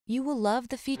You will love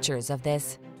the features of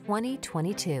this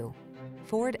 2022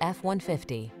 Ford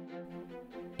F-150.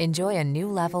 Enjoy a new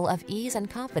level of ease and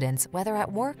confidence whether at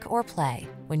work or play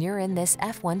when you're in this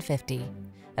F-150.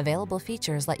 Available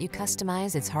features let you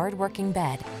customize its hard-working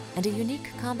bed, and a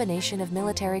unique combination of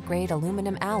military-grade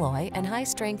aluminum alloy and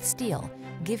high-strength steel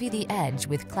give you the edge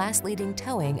with class-leading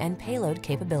towing and payload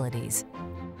capabilities.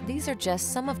 These are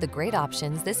just some of the great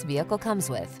options this vehicle comes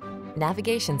with: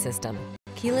 navigation system,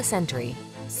 keyless entry,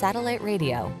 satellite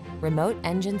radio, remote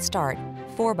engine start,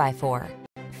 4x4,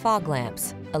 fog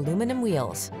lamps, aluminum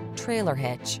wheels, trailer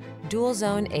hitch, dual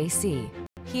zone AC,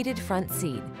 heated front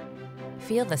seat.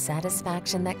 Feel the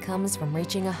satisfaction that comes from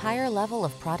reaching a higher level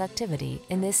of productivity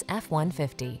in this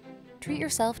F-150. Treat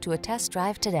yourself to a test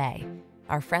drive today.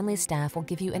 Our friendly staff will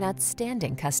give you an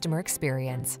outstanding customer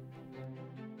experience.